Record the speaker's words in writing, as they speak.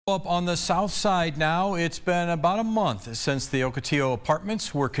Up on the south side now, it's been about a month since the Ocotillo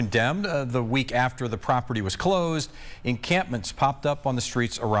apartments were condemned. The week after the property was closed, encampments popped up on the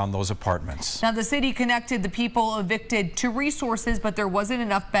streets around those apartments. Now, the city connected the people evicted to resources, but there wasn't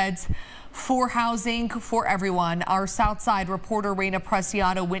enough beds for housing for everyone. Our Southside reporter Rita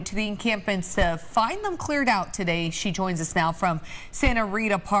Preciado went to the encampments to find them cleared out today. She joins us now from Santa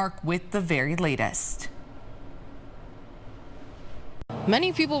Rita Park with the very latest.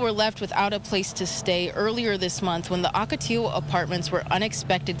 Many people were left without a place to stay earlier this month when the Ocotillo apartments were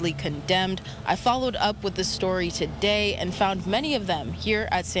unexpectedly condemned. I followed up with the story today and found many of them here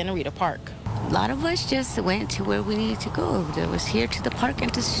at Santa Rita Park. A lot of us just went to where we needed to go. There was here to the park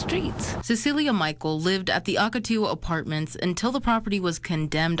and to the streets. Cecilia Michael lived at the Ocotillo apartments until the property was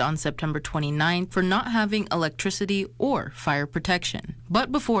condemned on September 29th for not having electricity or fire protection.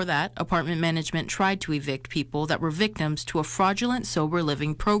 But before that, apartment management tried to evict people that were victims to a fraudulent sober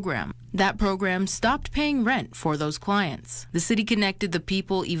living program. That program stopped paying rent for those clients. The city connected the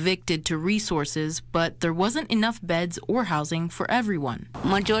people evicted to resources, but there wasn't enough beds or housing for everyone.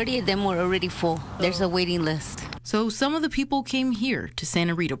 Majority of them were already full. There's a waiting list. So some of the people came here to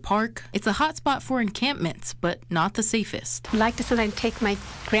Santa Rita Park. It's a hot spot for encampments, but not the safest. I'd like to sometimes take my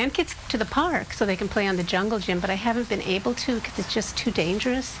grandkids to the park so they can play on the jungle gym, but I haven't been able to because it's just too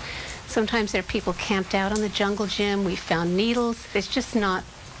dangerous. Sometimes there are people camped out on the jungle gym. We found needles. It's just not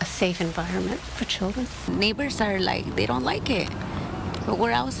a safe environment for children. Neighbors are like, they don't like it. But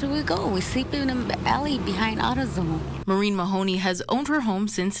where else do we go? We sleep in an alley behind AutoZone. Maureen Mahoney has owned her home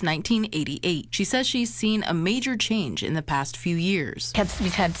since 1988. She says she's seen a major change in the past few years.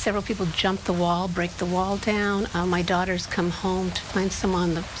 We've had several people jump the wall, break the wall down. My daughter's come home to find someone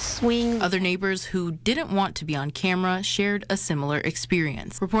on the swing. Other neighbors who didn't want to be on camera shared a similar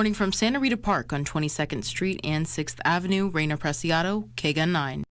experience. Reporting from Santa Rita Park on 22nd Street and 6th Avenue, Rita Preciado, KGUN 9.